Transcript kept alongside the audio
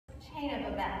chain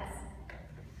of events.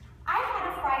 I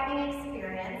had a frightening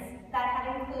experience that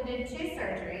had included 2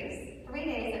 surgeries, 3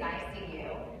 days in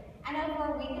ICU, and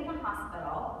over a week in the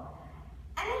hospital,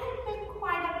 and it had been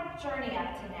quite a journey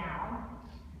up to now.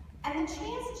 And the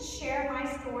chance to share my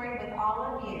story with all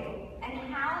of you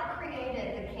and how it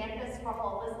created the Campus for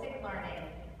Holistic Learning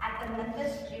at the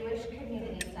Memphis Jewish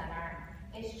Community Center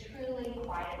is truly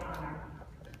quite an honor.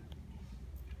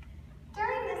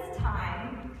 During this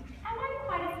time, I learned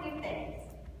quite a few things.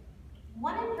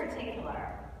 One in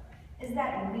particular is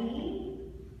that we,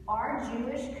 our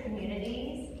Jewish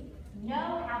communities,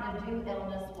 know how to do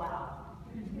illness well.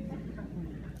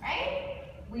 Right?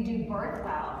 We do birth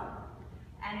well,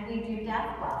 and we do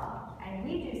death well, and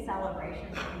we do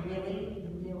celebrations really,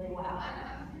 really well.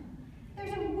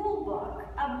 There's a rule book,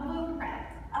 a blueprint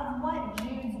of what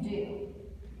Jews do.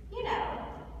 You know,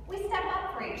 we step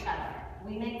up for each other.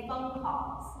 We make phone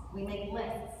calls, we make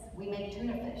lists, we make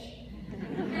tuna fish,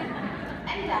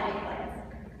 and deli plates.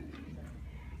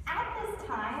 At this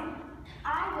time,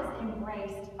 I was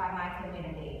embraced by my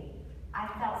community. I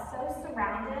felt so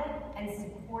surrounded and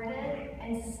supported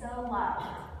and so loved.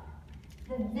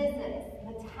 The visits,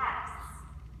 the texts,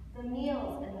 the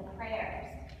meals, and the prayers,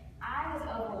 I was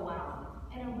overwhelmed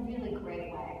in a really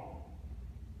great way.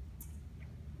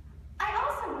 I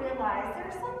also realized there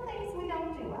are some things we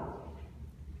don't do well.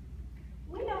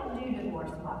 We don't do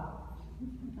divorce well.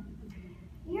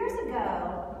 Years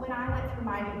ago, when I went through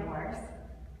my divorce,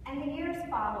 and the years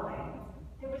following,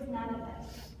 there was none of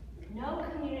this. No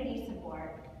community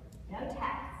support, no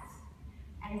texts,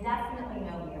 and definitely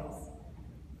no meals.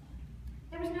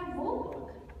 There was no rule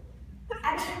book.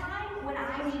 At a time when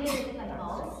I needed it the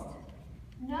most,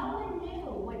 no one knew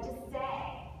what to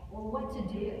say, or what to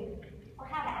do, or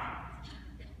how to act.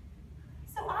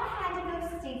 So I had to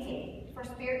go seeking for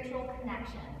spiritual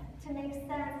connection to make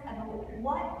sense of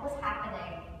what was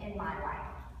happening in my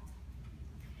life.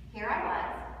 Here I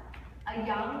was, a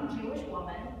young Jewish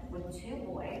woman with 2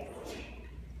 boys,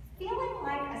 feeling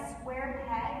like a square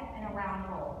peg in a round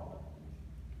hole.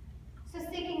 So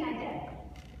seeking I did.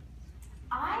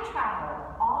 I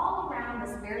traveled all around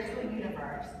the spiritual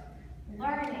universe,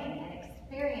 learning and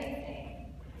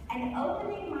experiencing, and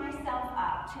opening myself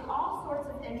up to all sorts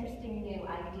of interesting new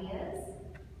ideas,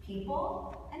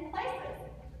 people, and places.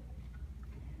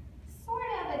 Sort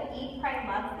of an eat, pray,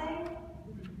 love thing,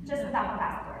 just without the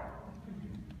passport.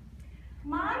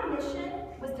 My mission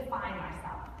was to find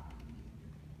myself.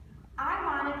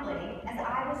 Ironically, as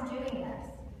I was doing this,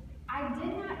 I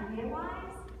did not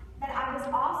realize that I was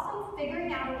also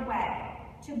figuring out a way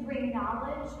to bring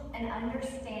knowledge and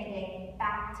understanding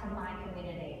back to my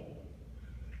community.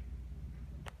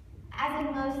 As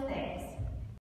in most things,